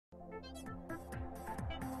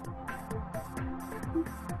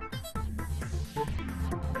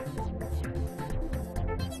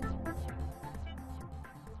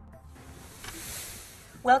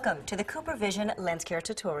Welcome to the Cooper Vision Lens Care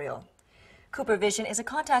tutorial. Cooper Vision is a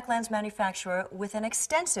contact lens manufacturer with an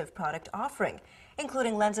extensive product offering,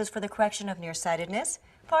 including lenses for the correction of nearsightedness,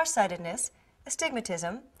 farsightedness,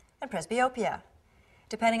 astigmatism, and presbyopia.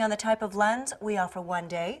 Depending on the type of lens, we offer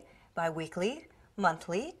one-day, bi-weekly,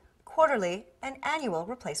 monthly, quarterly, and annual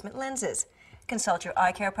replacement lenses. Consult your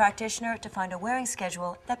eye care practitioner to find a wearing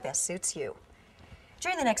schedule that best suits you.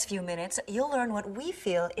 During the next few minutes, you'll learn what we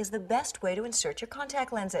feel is the best way to insert your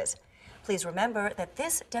contact lenses. Please remember that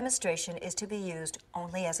this demonstration is to be used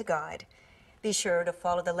only as a guide. Be sure to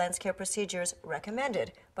follow the lens care procedures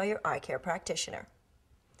recommended by your eye care practitioner.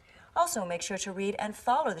 Also, make sure to read and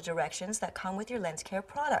follow the directions that come with your lens care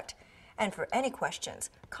product. And for any questions,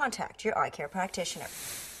 contact your eye care practitioner.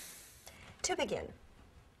 To begin,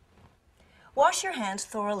 wash your hands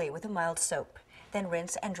thoroughly with a mild soap. Then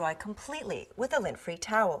rinse and dry completely with a lint-free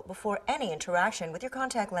towel before any interaction with your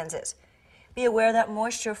contact lenses. Be aware that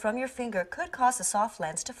moisture from your finger could cause the soft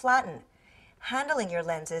lens to flatten. Handling your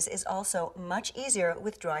lenses is also much easier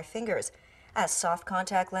with dry fingers, as soft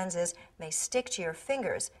contact lenses may stick to your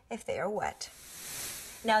fingers if they are wet.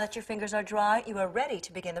 Now that your fingers are dry, you are ready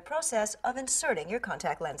to begin the process of inserting your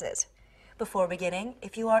contact lenses. Before beginning,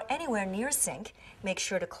 if you are anywhere near a sink, make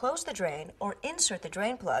sure to close the drain or insert the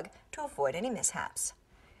drain plug to avoid any mishaps.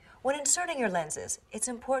 When inserting your lenses, it's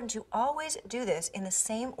important to always do this in the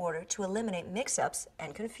same order to eliminate mix-ups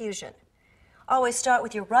and confusion. Always start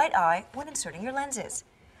with your right eye when inserting your lenses.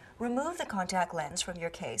 Remove the contact lens from your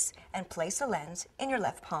case and place the lens in your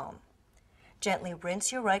left palm. Gently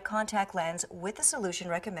rinse your right contact lens with the solution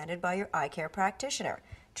recommended by your eye care practitioner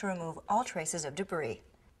to remove all traces of debris.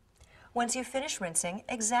 Once you finish rinsing,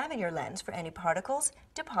 examine your lens for any particles,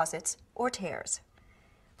 deposits, or tears.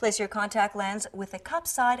 Place your contact lens with the cup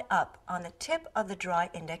side up on the tip of the dry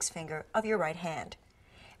index finger of your right hand.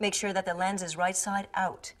 Make sure that the lens is right side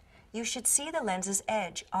out. You should see the lens's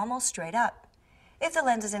edge almost straight up. If the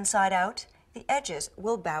lens is inside out, the edges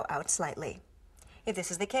will bow out slightly. If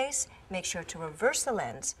this is the case, make sure to reverse the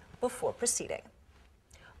lens before proceeding.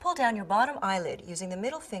 Pull down your bottom eyelid using the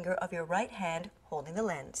middle finger of your right hand holding the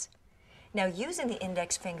lens. Now, using the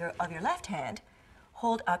index finger of your left hand,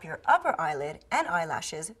 hold up your upper eyelid and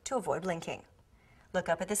eyelashes to avoid blinking. Look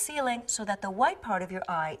up at the ceiling so that the white part of your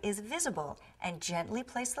eye is visible and gently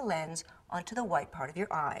place the lens onto the white part of your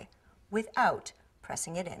eye without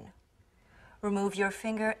pressing it in. Remove your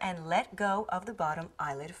finger and let go of the bottom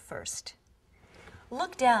eyelid first.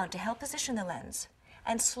 Look down to help position the lens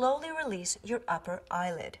and slowly release your upper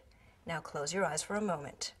eyelid. Now close your eyes for a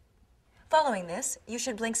moment. Following this, you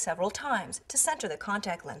should blink several times to center the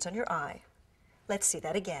contact lens on your eye. Let's see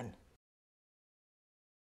that again.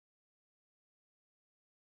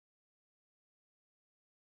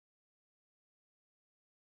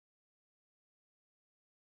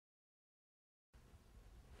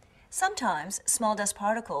 Sometimes, small dust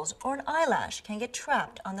particles or an eyelash can get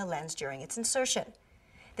trapped on the lens during its insertion.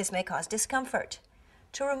 This may cause discomfort.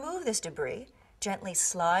 To remove this debris, gently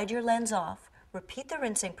slide your lens off. Repeat the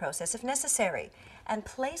rinsing process if necessary, and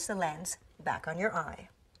place the lens back on your eye.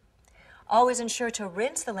 Always ensure to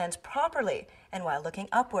rinse the lens properly, and while looking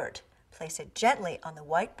upward, place it gently on the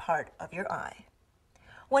white part of your eye.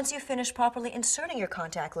 Once you finish properly inserting your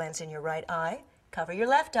contact lens in your right eye, cover your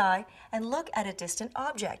left eye and look at a distant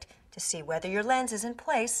object to see whether your lens is in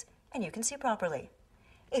place and you can see properly.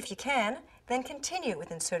 If you can, then continue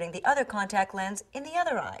with inserting the other contact lens in the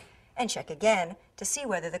other eye, and check again to see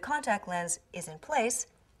whether the contact lens is in place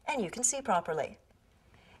and you can see properly.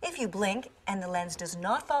 If you blink and the lens does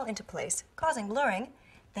not fall into place, causing blurring,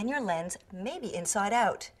 then your lens may be inside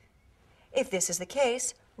out. If this is the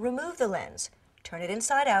case, remove the lens, turn it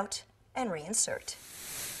inside out, and reinsert.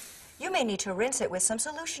 You may need to rinse it with some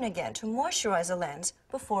solution again to moisturize the lens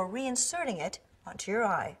before reinserting it onto your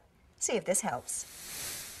eye. See if this helps.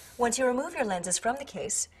 Once you remove your lenses from the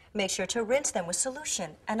case, make sure to rinse them with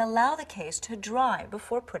solution and allow the case to dry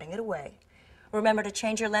before putting it away. Remember to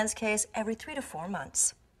change your lens case every 3 to 4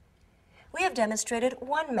 months. We have demonstrated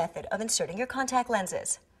one method of inserting your contact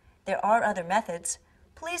lenses. There are other methods.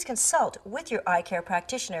 Please consult with your eye care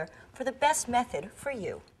practitioner for the best method for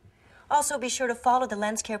you. Also, be sure to follow the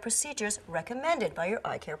lens care procedures recommended by your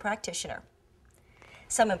eye care practitioner.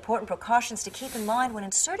 Some important precautions to keep in mind when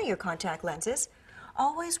inserting your contact lenses: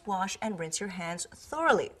 always wash and rinse your hands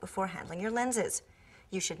thoroughly before handling your lenses.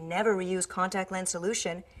 You should never reuse contact lens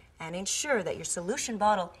solution, and ensure that your solution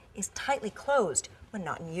bottle is tightly closed when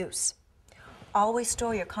not in use. Always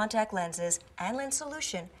store your contact lenses and lens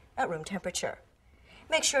solution at room temperature.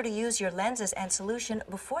 Make sure to use your lenses and solution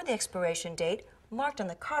before the expiration date marked on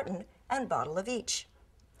the carton and bottle of each.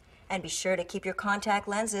 And be sure to keep your contact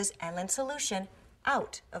lenses and lens solution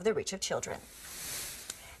out of the reach of children.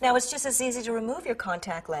 Now, it's just as easy to remove your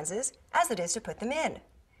contact lenses as it is to put them in.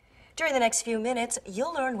 During the next few minutes,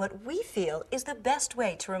 you'll learn what we feel is the best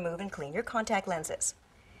way to remove and clean your contact lenses.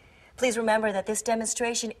 Please remember that this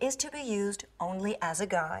demonstration is to be used only as a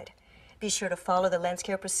guide. Be sure to follow the lens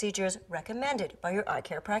care procedures recommended by your eye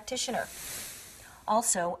care practitioner.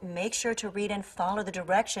 Also, make sure to read and follow the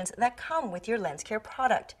directions that come with your lens care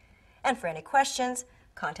product. And for any questions,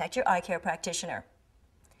 contact your eye care practitioner.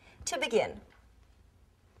 To begin,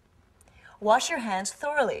 wash your hands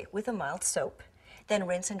thoroughly with a mild soap. Then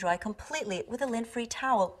rinse and dry completely with a lint-free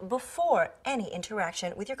towel before any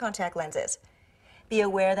interaction with your contact lenses. Be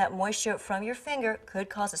aware that moisture from your finger could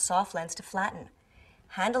cause a soft lens to flatten.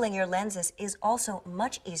 Handling your lenses is also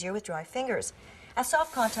much easier with dry fingers, as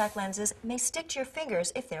soft contact lenses may stick to your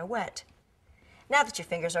fingers if they're wet. Now that your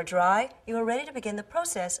fingers are dry, you are ready to begin the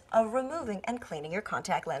process of removing and cleaning your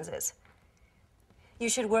contact lenses. You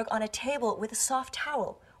should work on a table with a soft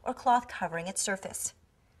towel or cloth covering its surface.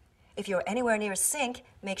 If you are anywhere near a sink,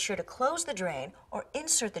 make sure to close the drain or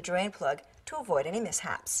insert the drain plug to avoid any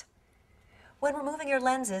mishaps. When removing your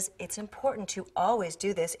lenses, it's important to always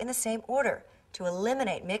do this in the same order to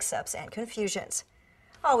eliminate mix-ups and confusions.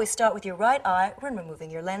 Always start with your right eye when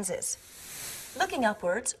removing your lenses. Looking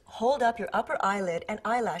upwards, hold up your upper eyelid and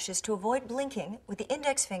eyelashes to avoid blinking with the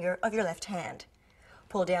index finger of your left hand.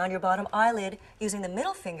 Pull down your bottom eyelid using the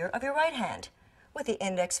middle finger of your right hand. With the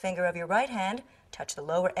index finger of your right hand, touch the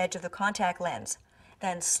lower edge of the contact lens.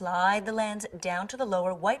 Then slide the lens down to the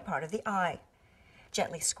lower white part of the eye.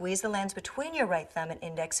 Gently squeeze the lens between your right thumb and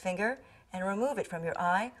index finger and remove it from your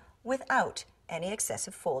eye without any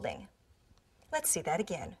excessive folding. Let's see that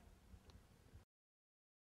again.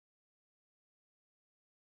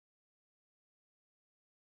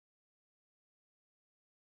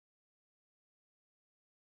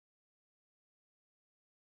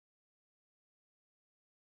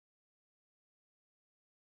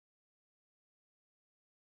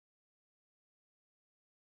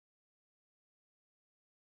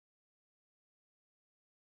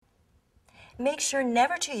 Make sure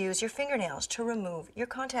never to use your fingernails to remove your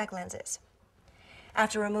contact lenses.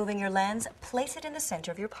 After removing your lens, place it in the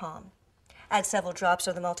center of your palm. Add several drops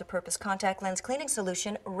of the multipurpose contact lens cleaning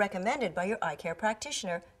solution recommended by your eye care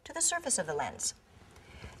practitioner to the surface of the lens.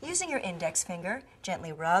 Using your index finger,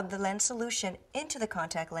 gently rub the lens solution into the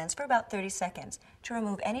contact lens for about 30 seconds to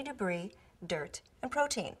remove any debris, dirt, and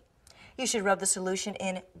protein. You should rub the solution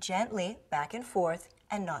in gently back and forth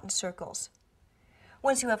and not in circles.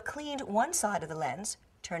 Once you have cleaned one side of the lens,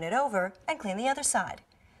 turn it over and clean the other side.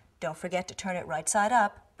 Don't forget to turn it right side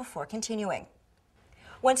up before continuing.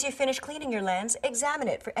 Once you've finished cleaning your lens, examine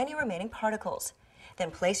it for any remaining particles. Then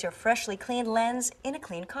place your freshly cleaned lens in a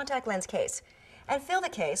clean contact lens case and fill the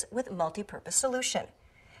case with multi-purpose solution.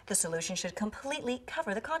 The solution should completely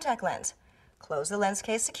cover the contact lens. Close the lens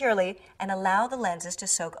case securely and allow the lenses to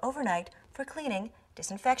soak overnight for cleaning,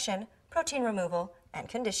 disinfection, protein removal, and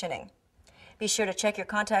conditioning. Be sure to check your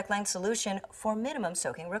contact lens solution for minimum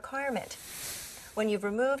soaking requirement. When you've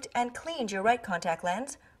removed and cleaned your right contact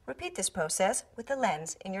lens, repeat this process with the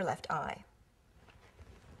lens in your left eye.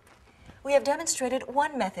 We have demonstrated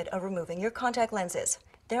one method of removing your contact lenses.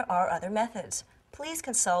 There are other methods. Please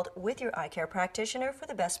consult with your eye care practitioner for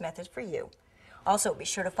the best method for you. Also, be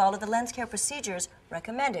sure to follow the lens care procedures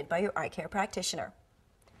recommended by your eye care practitioner.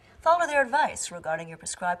 Follow their advice regarding your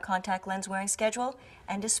prescribed contact lens wearing schedule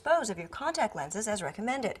and dispose of your contact lenses as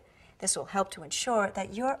recommended. This will help to ensure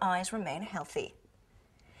that your eyes remain healthy.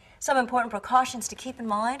 Some important precautions to keep in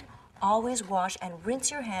mind: always wash and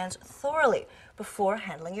rinse your hands thoroughly before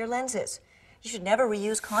handling your lenses. You should never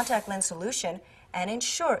reuse contact lens solution and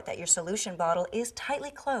ensure that your solution bottle is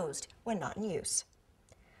tightly closed when not in use.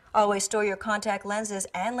 Always store your contact lenses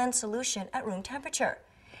and lens solution at room temperature.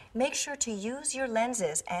 Make sure to use your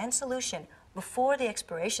lenses and solution before the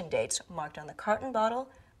expiration dates marked on the carton bottle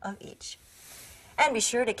of each. And be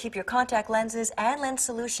sure to keep your contact lenses and lens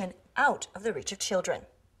solution out of the reach of children.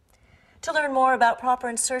 To learn more about proper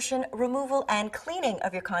insertion, removal, and cleaning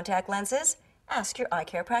of your contact lenses, ask your eye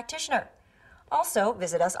care practitioner. Also,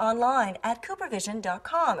 visit us online at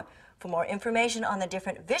coopervision.com for more information on the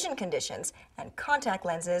different vision conditions and contact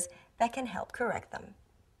lenses that can help correct them.